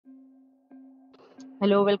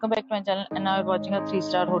Hello, welcome back to my channel, and now we're watching a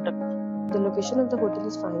 3-star hotel. The location of the hotel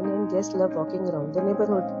is fine and guests love walking around the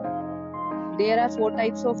neighborhood. There are 4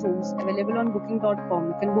 types of rooms available on booking.com.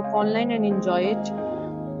 You can book online and enjoy it.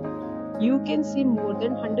 You can see more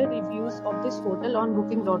than 100 reviews of this hotel on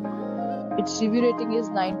booking.com. Its review rating is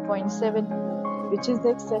 9.7, which is the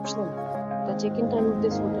exceptional. The check-in time of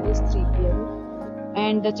this hotel is 3 p.m.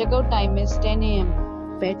 and the checkout time is 10 a.m.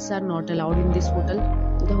 Pets are not allowed in this hotel.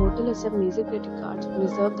 The hotel accepts major credit cards.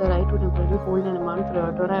 Reserve the right to temporarily hold an amount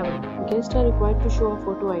prior to arrival. Guests are required to show a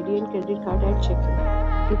photo ID and credit card at check-in.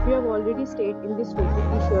 If you have already stayed in this hotel,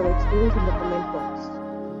 please share your experience in the comment box.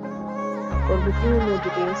 For booking or more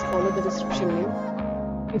details, follow the description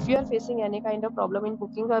link. If you are facing any kind of problem in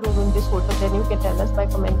booking a room in this hotel, then you can tell us by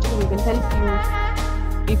commenting. We will help you.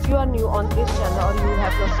 If you are new on this channel or you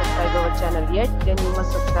have not subscribed our channel yet, then you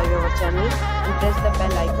must subscribe our channel and press the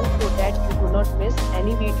bell icon so that you do not miss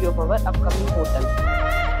any video of our upcoming hotel.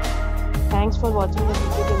 Thanks for watching the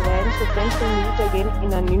video till the end. So friends, we'll meet again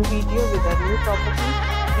in a new video with a new property.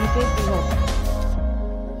 Be safe, be happy.